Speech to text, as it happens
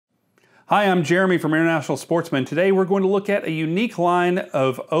Hi, I'm Jeremy from International Sportsman. Today we're going to look at a unique line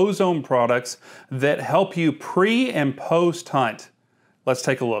of ozone products that help you pre and post hunt. Let's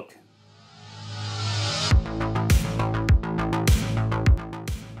take a look.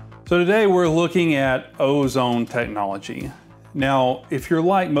 So today we're looking at ozone technology. Now, if you're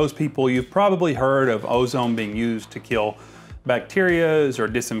like most people, you've probably heard of ozone being used to kill bacteria or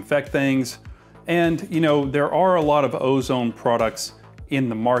disinfect things. And you know, there are a lot of ozone products in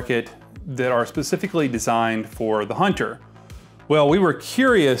the market that are specifically designed for the hunter. Well, we were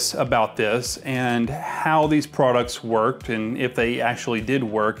curious about this and how these products worked and if they actually did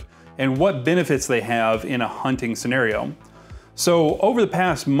work and what benefits they have in a hunting scenario. So over the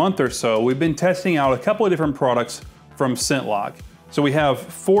past month or so, we've been testing out a couple of different products from ScentLok. So we have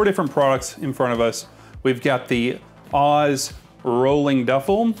 4 different products in front of us. We've got the OZ rolling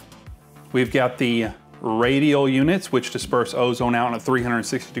duffel. We've got the radial units, which disperse ozone out in a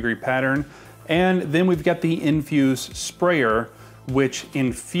 360-degree pattern. And then we've got the NFuze Sprayer, which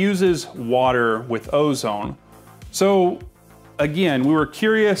infuses water with ozone. So again, we were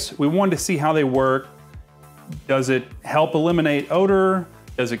curious. We wanted to see how they work. Does it help eliminate odor?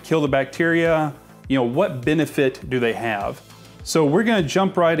 Does it kill the bacteria? You know, what benefit do they have? So we're gonna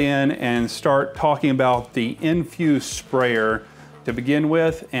jump right in and start talking about the NFuze Sprayer to begin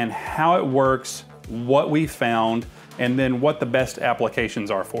with and how it works, what we found, and then what the best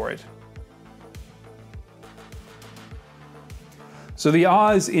applications are for it. So the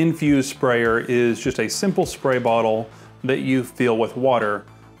OZ NFuze Sprayer is just a simple spray bottle that you fill with water,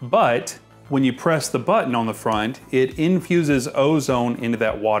 but when you press the button on the front, it infuses ozone into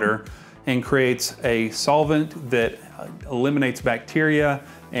that water and creates a solvent that eliminates bacteria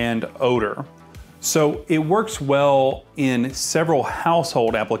and odor. So it works well in several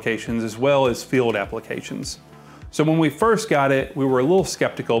household applications as well as field applications. So when we first got it, we were a little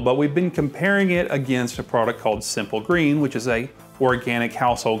skeptical, but we've been comparing it against a product called Simple Green, which is a organic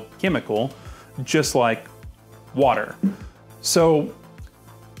household chemical, just like water. So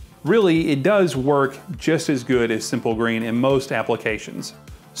really, it does work just as good as Simple Green in most applications.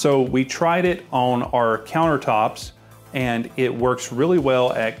 So we tried it on our countertops and it works really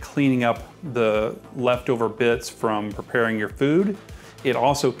well at cleaning up the leftover bits from preparing your food. It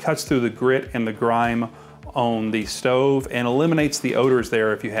also cuts through the grit and the grime on the stove and eliminates the odors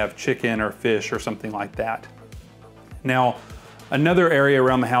there if you have chicken or fish or something like that. Now, another area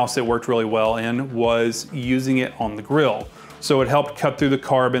around the house that worked really well in was using it on the grill. So it helped cut through the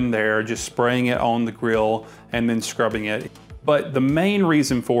carbon there, just spraying it on the grill and then scrubbing it. But the main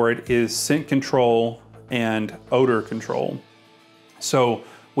reason for it is scent control and odor control. So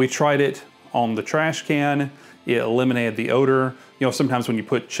we tried it on the trash can. It eliminated the odor. You know, sometimes when you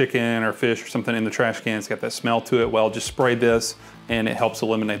put chicken or fish or something in the trash can, it's got that smell to it. Well, just spray this and it helps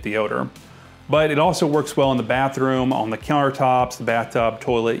eliminate the odor. But it also works well in the bathroom, on the countertops, the bathtub,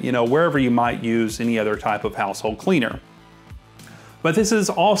 toilet, you know, wherever you might use any other type of household cleaner. But this is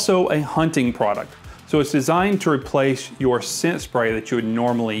also a hunting product. So it's designed to replace your scent spray that you would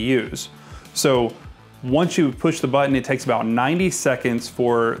normally use. So once you push the button, it takes about 90 seconds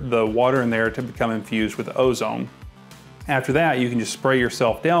for the water in there to become infused with ozone. After that, you can just spray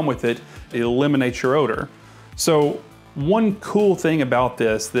yourself down with it. It eliminates your odor. So one cool thing about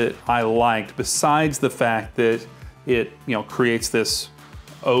this that I liked, besides the fact that it, you know, creates this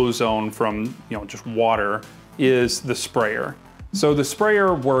ozone from, you know, just water, is the sprayer. So the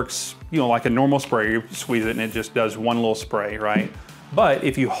sprayer works, you know, like a normal sprayer. You squeeze it and it just does one little spray, right? But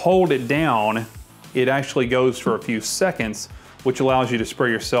if you hold it down, it actually goes for a few seconds, which allows you to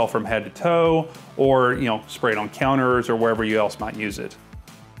spray yourself from head to toe, or, you know, spray it on counters or wherever you else might use it.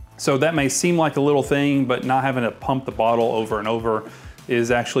 So that may seem like a little thing, but not having to pump the bottle over and over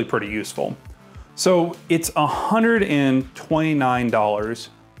is actually pretty useful. So it's $129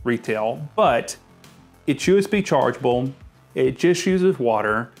 retail, but it's USB chargeable. It just uses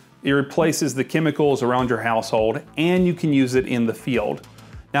water. It replaces the chemicals around your household, and you can use it in the field.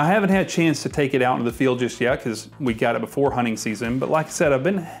 Now, I haven't had a chance to take it out into the field just yet because we got it before hunting season, but like I said, I've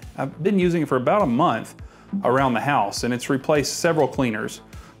been using it for about a month around the house, and it's replaced several cleaners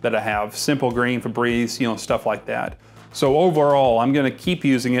that I have, Simple Green, Febreze, you know, stuff like that. So overall, I'm gonna keep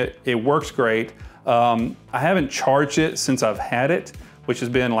using it. It works great. I haven't charged it since I've had it, which has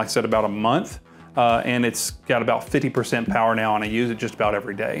been, like I said, about a month. And it's got about 50% power now, and I use it just about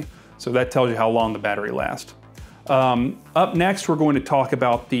every day. So that tells you how long the battery lasts. Up next, we're going to talk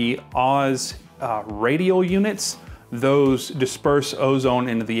about the OZ radial units. Those disperse ozone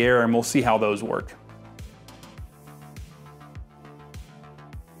into the air, and we'll see how those work.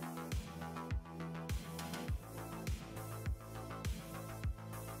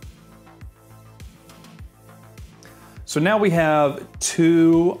 So now we have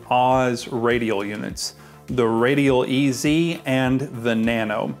two Oz radial units, the Radial EZ and the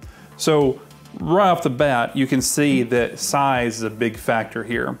Nano. So right off the bat, you can see that size is a big factor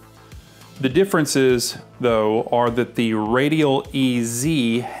here. The differences, though, are that the Radial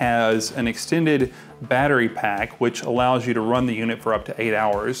EZ has an extended battery pack, which allows you to run the unit for up to 8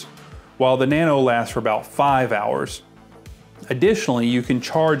 hours, while the Nano lasts for about 5 hours. Additionally, you can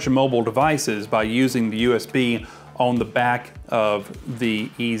charge mobile devices by using the USB on the back of the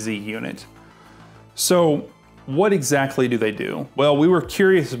EZ unit. So what exactly do they do? Well, we were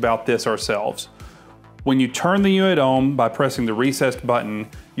curious about this ourselves. When you turn the unit on by pressing the recessed button,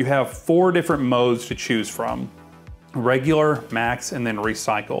 you have 4 different modes to choose from: regular, max, and then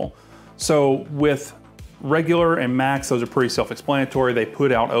recycle. So with regular and max, those are pretty self-explanatory. They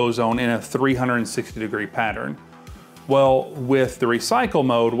put out ozone in a 360-degree pattern. Well, with the recycle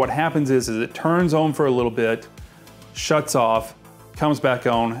mode, what happens is it turns on for a little bit, shuts off, comes back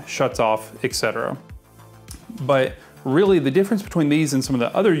on, shuts off, etc. But really the difference between these and some of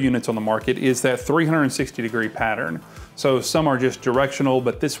the other units on the market is that 360-degree pattern. So some are just directional,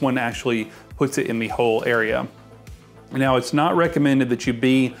 but this one actually puts it in the whole area. Now, it's not recommended that you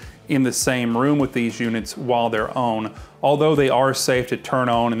be in the same room with these units while they're on, although they are safe to turn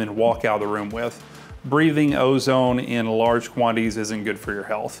on and then walk out of the room with. Breathing ozone in large quantities isn't good for your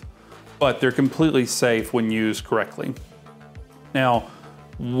health, but they're completely safe when used correctly. Now,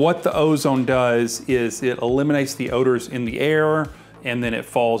 what the ozone does is it eliminates the odors in the air, and then it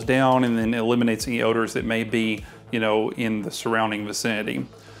falls down and then eliminates any odors that may be, in the surrounding vicinity.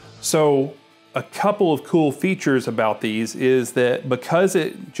 So a couple of cool features about these is that because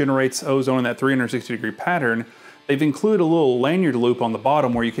it generates ozone in that 360-degree pattern, they've included a little lanyard loop on the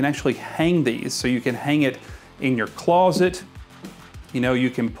bottom where you can actually hang these. So you can hang it in your closet. You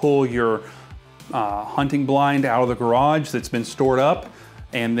can pull your hunting blind out of the garage that's been stored up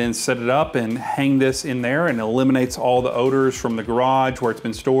and then set it up and hang this in there, and it eliminates all the odors from the garage where it's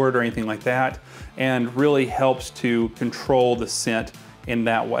been stored or anything like that, and really helps to control the scent in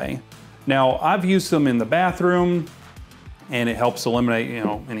that way. Now, I've used them in the bathroom, and it helps eliminate,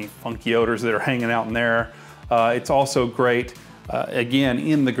 any funky odors that are hanging out in there. It's also great, again,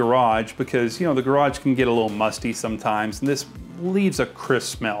 in the garage, because, the garage can get a little musty sometimes, and this leaves a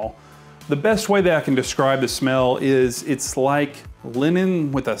crisp smell. The best way that I can describe the smell is it's like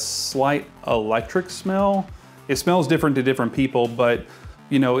linen with a slight electric smell. It smells different to different people, but,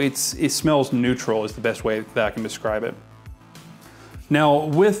 it smells neutral is the best way that I can describe it. Now,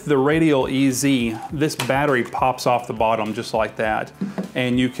 with the Radial EZ, this battery pops off the bottom just like that,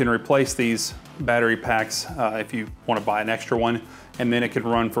 and you can replace these battery packs if you want to buy an extra one, and then it can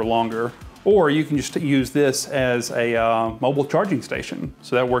run for longer. Or you can just use this as a mobile charging station,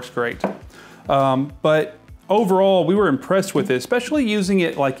 so that works great. But overall, we were impressed with it, especially using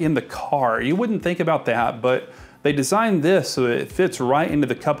it like in the car. You wouldn't think about that, but they designed this so that it fits right into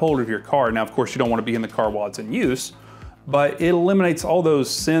the cup holder of your car. Now, of course, you don't want to be in the car while it's in use, but it eliminates all those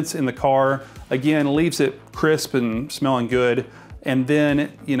scents in the car. Again, leaves it crisp and smelling good. And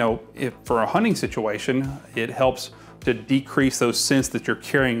then, if for a hunting situation, it helps to decrease those scents that you're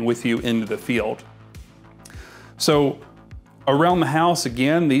carrying with you into the field. So around the house,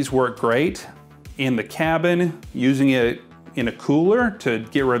 again, these work great. In the cabin, using it in a cooler to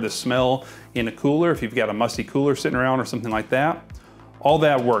get rid of the smell in a cooler, if you've got a musty cooler sitting around or something like that, all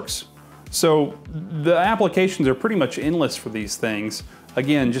that works. So the applications are pretty much endless for these things.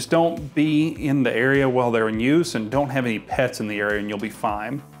 Again, just don't be in the area while they're in use, and don't have any pets in the area, and you'll be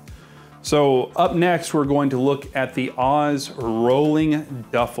fine. So up next, we're going to look at the Oz Rolling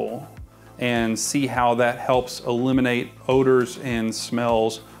Duffel and see how that helps eliminate odors and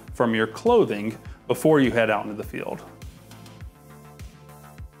smells from your clothing before you head out into the field.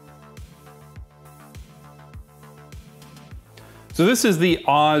 So this is the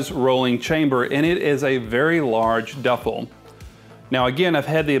Oz Rolling Chamber, and it is a very large duffel. Now again, I've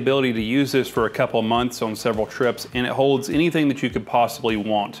had the ability to use this for a couple of months on several trips, and it holds anything that you could possibly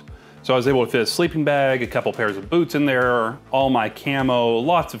want. So I was able to fit a sleeping bag, a couple pairs of boots in there, all my camo,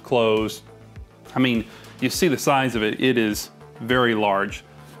 lots of clothes. I mean, you see the size of it, it is very large.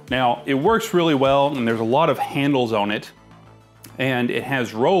 Now, it works really well, and there's a lot of handles on it, and it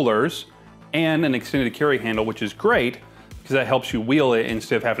has rollers and an extended carry handle, which is great because that helps you wheel it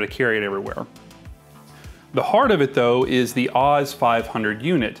instead of having to carry it everywhere. The heart of it, though, is the Oz 500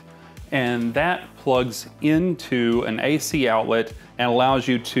 unit, and that plugs into an AC outlet and allows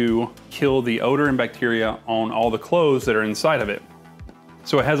you to kill the odor and bacteria on all the clothes that are inside of it.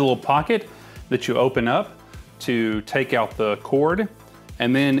 So it has a little pocket that you open up to take out the cord,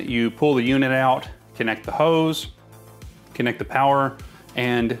 and then you pull the unit out, connect the hose, connect the power,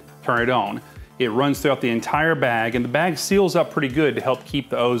 and turn it on. It runs throughout the entire bag, and the bag seals up pretty good to help keep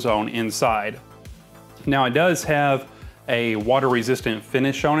the ozone inside. Now it does have a water-resistant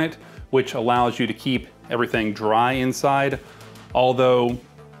finish on it, which allows you to keep everything dry inside, although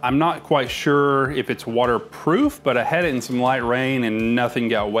I'm not quite sure if it's waterproof, but I had it in some light rain and nothing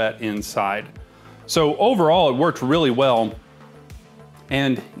got wet inside. So overall, it worked really well,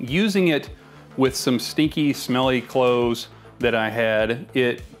 and using it with some stinky, smelly clothes that I had,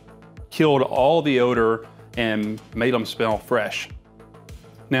 it killed all the odor and made them smell fresh.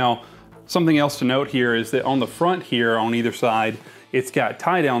 Now, something else to note here is that on the front here, on either side, it's got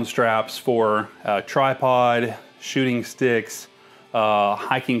tie-down straps for tripod, shooting sticks,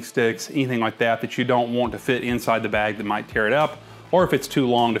 hiking sticks, anything like that that you don't want to fit inside the bag that might tear it up, or if it's too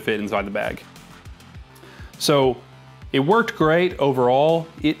long to fit inside the bag. So it worked great overall.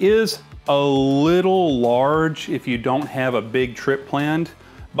 It is a little large if you don't have a big trip planned,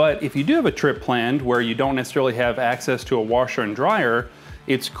 but if you do have a trip planned where you don't necessarily have access to a washer and dryer,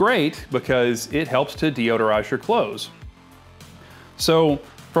 it's great because it helps to deodorize your clothes. So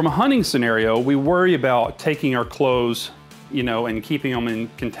from a hunting scenario, we worry about taking our clothes, you know, and keeping them in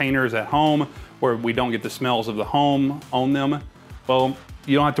containers at home where we don't get the smells of the home on them. Well,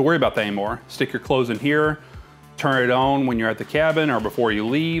 you don't have to worry about that anymore. Stick your clothes in here, turn it on when you're at the cabin or before you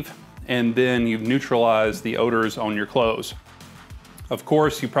leave, and then you've neutralized the odors on your clothes. Of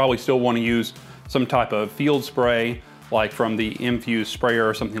course, you probably still want to use some type of field spray, like from the NFuze Sprayer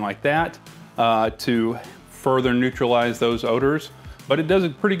or something like that, to further neutralize those odors, but it does a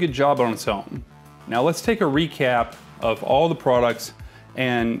pretty good job on its own. Now let's take a recap of all the products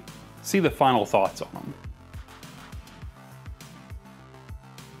and see the final thoughts on them.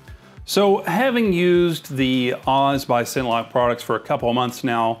 So having used the Oz by ScentLok products for a couple of months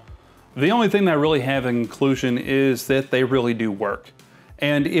now, the only thing that I really have in conclusion is that they really do work.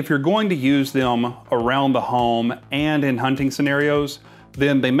 And if you're going to use them around the home and in hunting scenarios,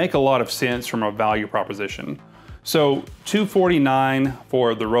 then they make a lot of sense from a value proposition. So $249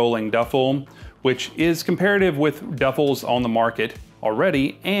 for the rolling duffel, which is comparative with duffels on the market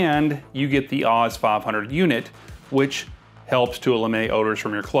already, and you get the Oz 500 unit, which helps to eliminate odors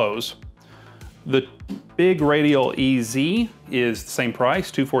from your clothes. The big Radial EZ is the same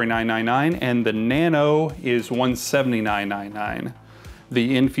price, $249.99, and the Nano is $179.99.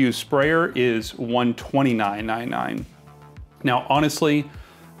 The NFuze Sprayer is $129.99. Now, honestly,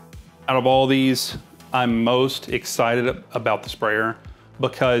 out of all these, I'm most excited about the sprayer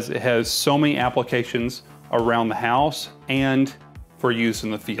because it has so many applications around the house and for use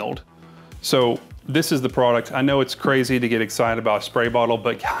in the field. So this is the product. I know it's crazy to get excited about a spray bottle,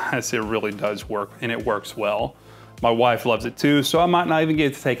 but guys, it really does work and it works well. My wife loves it too, so I might not even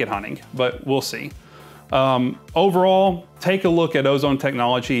get to take it hunting, but we'll see. Overall, take a look at ozone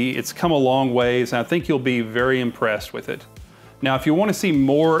technology. It's come a long ways, and I think you'll be very impressed with it. Now, if you want to see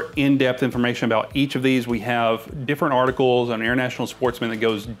more in-depth information about each of these, we have different articles on International Sportsman that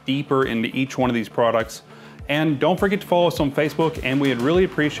goes deeper into each one of these products. And don't forget to follow us on Facebook, and we'd really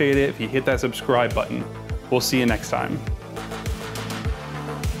appreciate it if you hit that subscribe button. We'll see you next time.